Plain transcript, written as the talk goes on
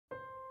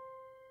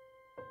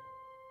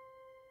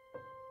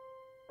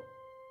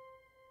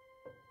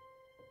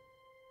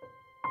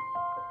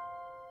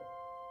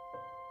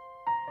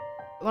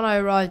When I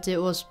arrived it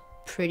was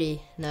pretty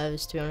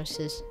nervous, to be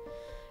honest,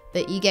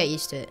 but you get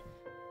used to it.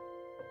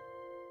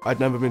 I'd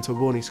never been to a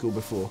boarding school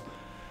before,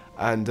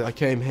 and I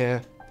came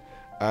here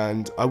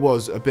and I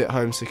was a bit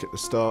homesick at the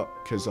start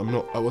because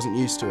I wasn't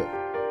used to it.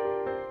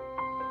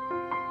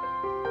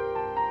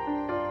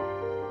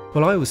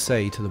 Well, I always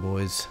say to the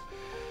boys,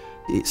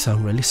 it's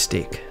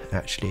unrealistic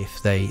actually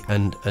if they,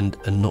 and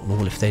not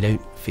normal if they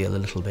don't feel a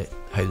little bit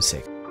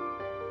homesick.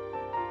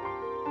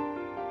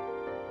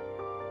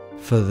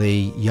 For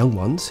the young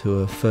ones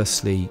who are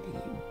firstly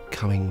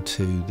coming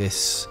to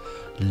this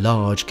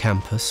large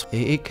campus,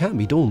 it can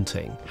be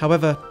daunting.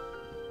 However,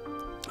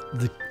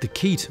 the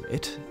key to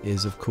it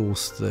is, of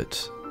course,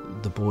 that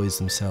the boys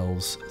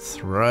themselves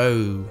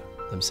throw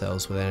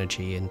themselves with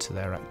energy into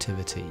their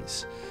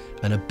activities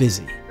and are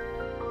busy.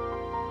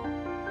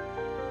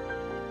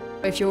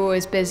 If you're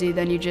always busy,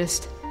 then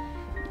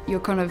you're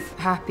kind of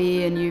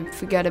happy and you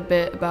forget a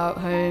bit about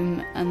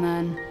home, and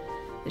then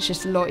it's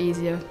just a lot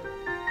easier.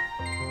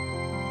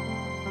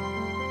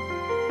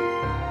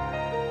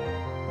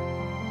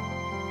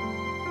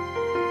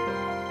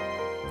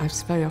 I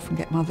very often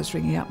get mothers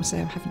ringing up and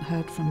say, I haven't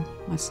heard from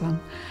my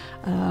son.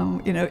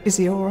 You know, is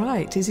he all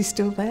right? Is he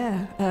still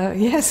there?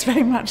 Yes,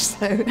 very much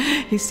so.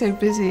 He's so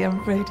busy, I'm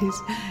afraid he's,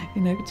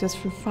 you know, just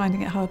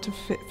finding it hard to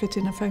fit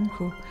in a phone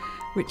call,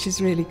 which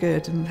is really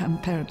good,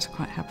 and parents are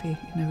quite happy,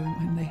 you know,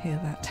 when they hear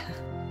that.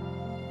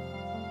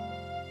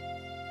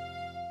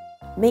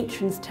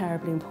 Matron's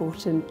terribly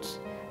important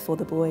for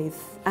the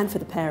boys and for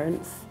the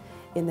parents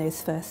in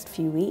those first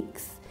few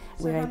weeks.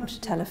 We're able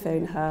to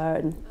telephone her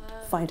and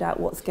find out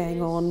what's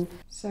going on.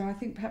 So I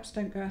think perhaps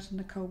don't go out on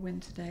a cold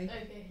winter day.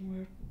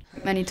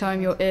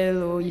 Anytime you're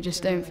ill or you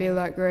just don't feel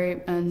that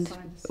great, and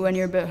when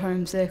you're a bit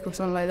homesick or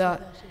something like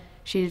that,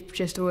 she's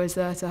just always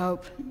there to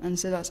help, and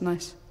so that's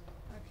nice.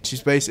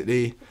 She's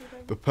basically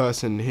the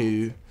person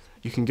who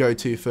you can go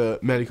to for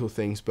medical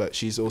things, but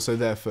she's also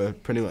there for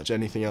pretty much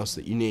anything else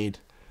that you need.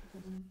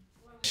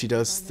 She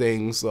does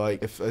things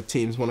like if a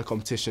team's won a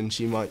competition,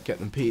 she might get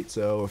them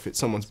pizza, or if it's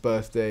someone's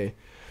birthday,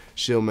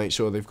 she'll make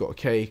sure they've got a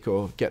cake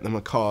or get them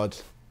a card.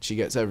 She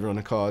gets everyone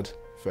a card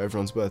for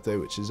everyone's birthday,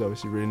 which is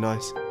obviously really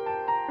nice.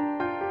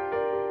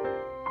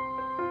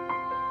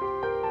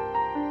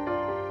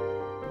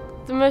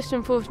 The most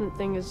important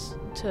thing is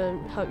to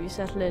help you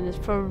settle in is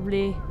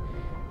probably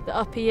the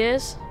upper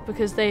years,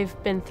 because they've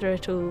been through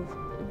it all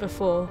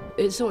before.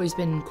 It's always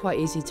been quite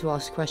easy to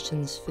ask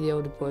questions for the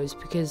older boys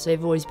because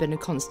they've always been a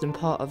constant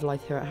part of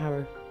life here at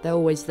Harrow. They're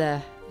always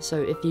there,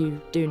 so if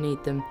you do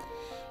need them,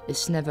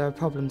 it's never a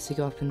problem to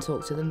go up and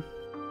talk to them.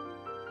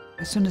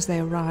 As soon as they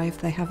arrive,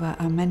 they have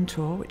a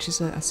mentor, which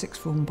is a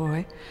sixth form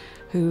boy,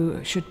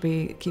 who should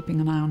be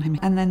keeping an eye on him.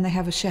 And then they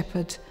have a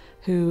shepherd,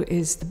 who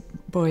is the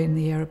boy in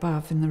the year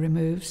above in the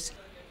removes.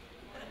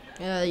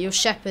 Your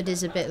shepherd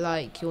is a bit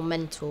like your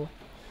mentor.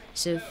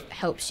 Sort of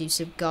helps you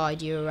to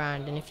guide you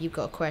around, and if you've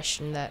got a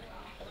question that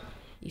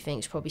you think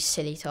is probably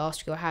silly to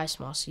ask your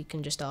housemaster, you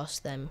can just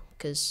ask them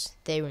because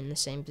they were in the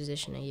same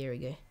position a year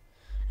ago,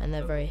 and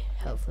they're very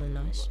helpful and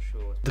nice.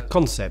 The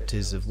concept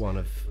is of one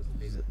of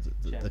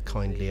the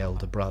kindly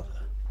elder brother,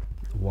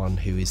 one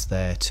who is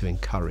there to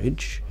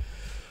encourage,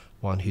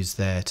 one who's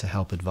there to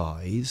help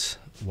advise,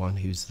 one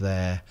who's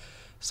there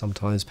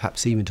sometimes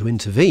perhaps even to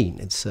intervene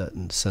in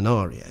certain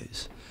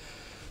scenarios,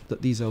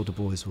 that these older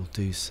boys will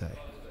do so.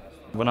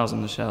 When I was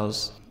in the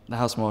shells, the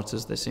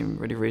housemasters, they seemed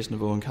really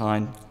reasonable and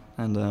kind,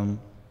 and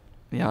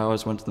yeah, I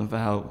always went to them for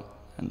help,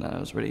 and that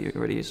was really,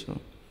 really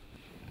useful.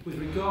 With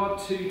regard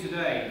to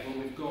today, well,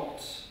 we've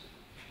got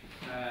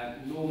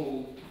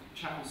normal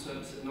chapel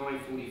service at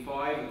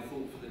 9:45 and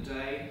thought for the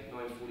day,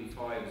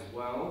 9:45 as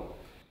well.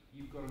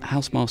 A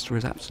housemaster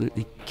is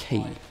absolutely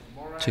key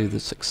to the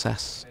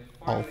success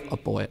of a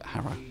boy at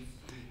Harrow.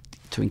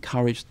 To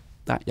encourage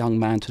that young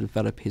man to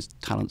develop his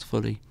talents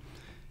fully,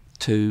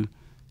 to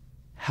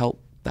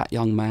help that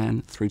young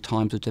man through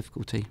times of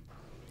difficulty,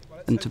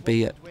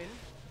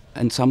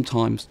 and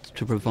sometimes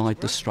to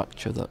provide the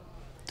structure that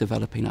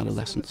developing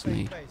adolescents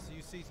need.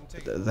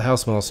 The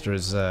housemaster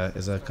is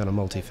a kind of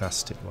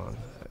multifaceted one.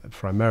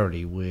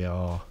 Primarily we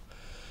are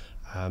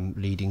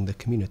leading the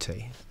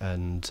community,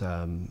 and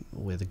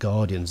we're the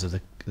guardians of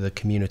the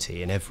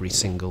community in every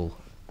single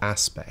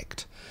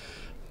aspect.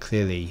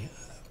 Clearly,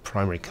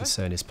 primary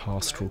concern is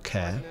pastoral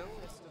care.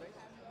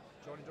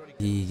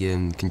 He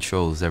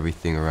controls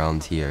everything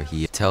around here.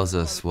 He tells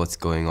us what's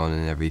going on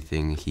and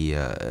everything. He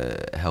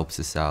helps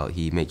us out.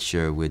 He makes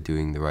sure we're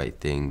doing the right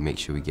thing, make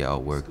sure we get our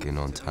work in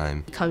on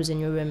time. He comes in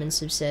your room and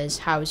sort of says,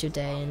 how was your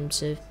day? And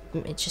sort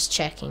of just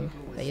checking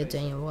that you're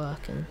doing your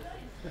work and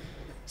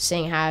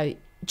seeing how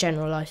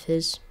general life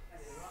is.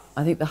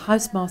 I think the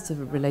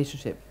housemaster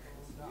relationship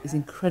is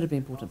incredibly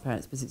important to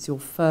parents because it's your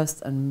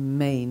first and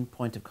main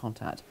point of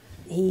contact.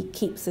 He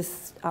keeps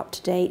us up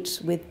to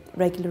date with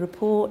regular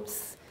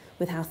reports,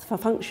 with house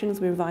functions.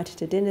 We're invited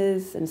to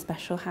dinners and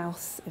special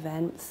house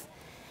events,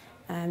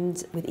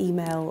 and with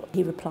email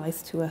he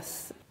replies to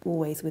us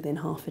always within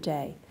half a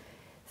day,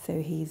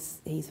 so he's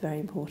very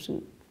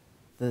important.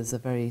 there's a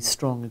very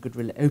strong and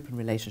good open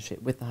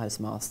relationship with the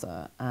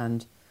housemaster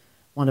and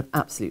one of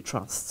absolute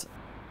trust.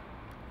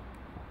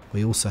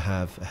 We also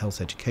have a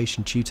health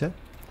education tutor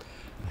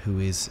who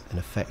is in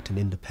effect an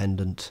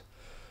independent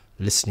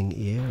listening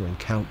ear and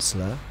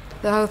counsellor.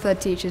 The health ed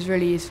teacher is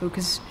really useful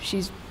because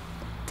she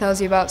tells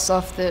you about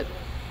stuff that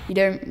you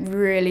don't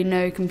really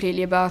know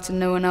completely about and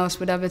no one else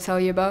would ever tell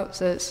you about,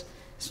 so it's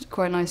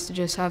quite nice to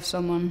just have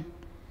someone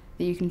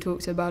that you can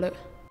talk to about it.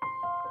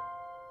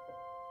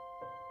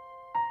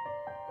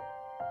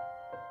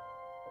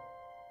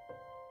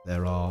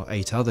 There are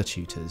 8 other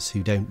tutors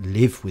who don't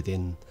live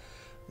within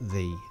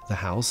the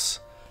house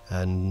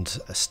and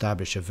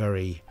establish a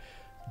very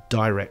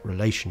direct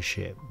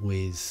relationship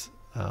with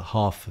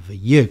half of a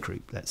year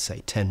group, let's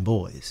say 10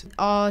 boys.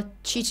 Our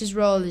tutor's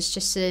role is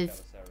just sort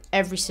of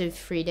every sort of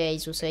 3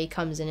 days or so he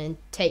comes in and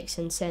takes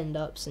in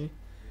send-ups and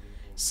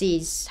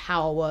sees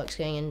how our work's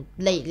going, and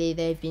lately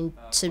they've been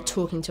sort of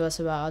talking to us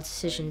about our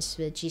decisions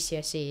for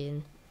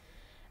GCSE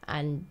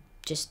and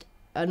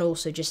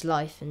also just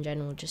life in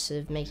general, just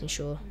sort of making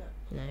sure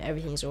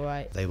everything's all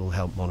right. They will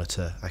help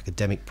monitor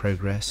academic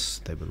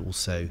progress. They will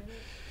also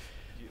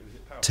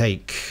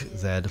take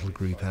their little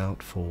group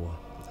out for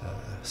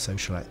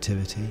social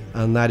activity,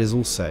 and that is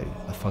also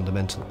a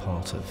fundamental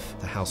part of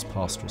the house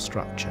pastoral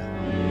structure.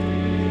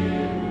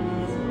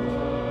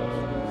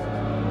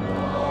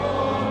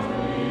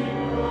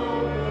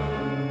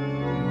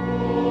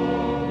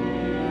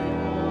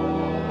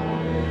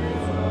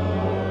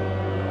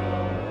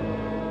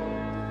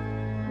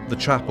 The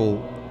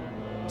chapel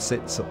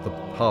sits at the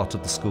heart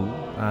of the school,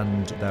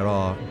 and there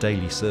are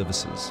daily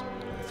services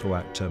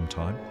throughout term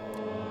time.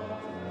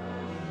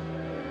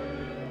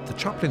 The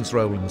chaplain's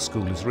role in the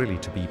school is really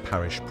to be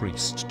parish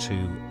priest to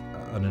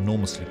an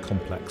enormously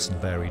complex and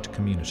varied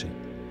community.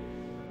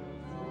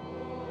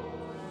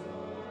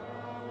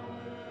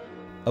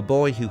 A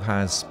boy who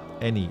has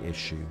any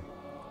issue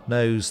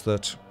knows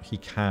that he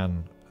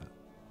can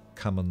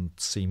come and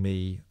see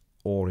me,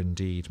 or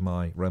indeed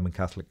my Roman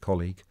Catholic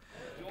colleague,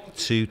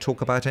 to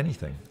talk about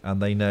anything,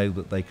 and they know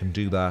that they can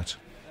do that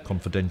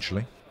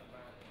confidentially.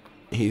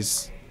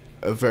 He's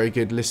a very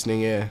good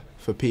listening ear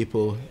for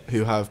people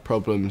who have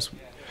problems,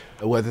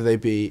 whether they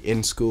be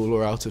in school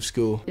or out of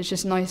school. It's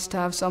just nice to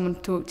have someone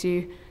to talk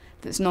to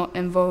that's not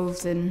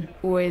involved in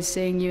always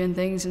seeing you and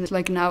things, and it's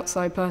like an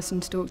outside person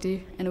to talk to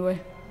you in a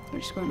way,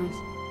 which is quite nice.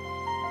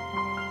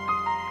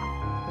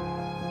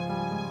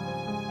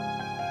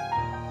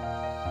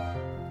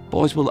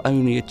 Boys will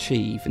only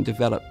achieve and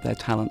develop their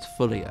talents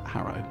fully at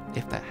Harrow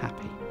if they're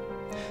happy.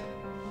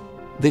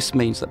 This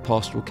means that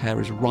pastoral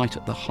care is right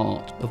at the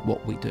heart of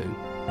what we do.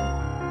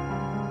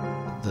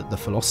 The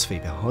philosophy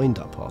behind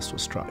our pastoral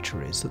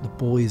structure is that the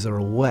boys are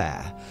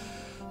aware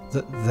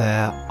that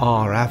there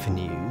are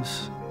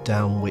avenues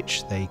down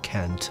which they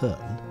can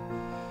turn.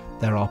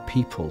 There are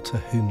people to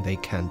whom they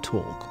can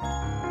talk.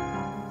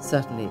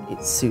 Certainly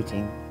it's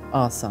suiting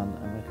our son,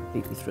 and we're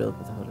completely thrilled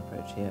with the whole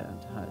approach here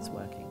and how it's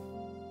working.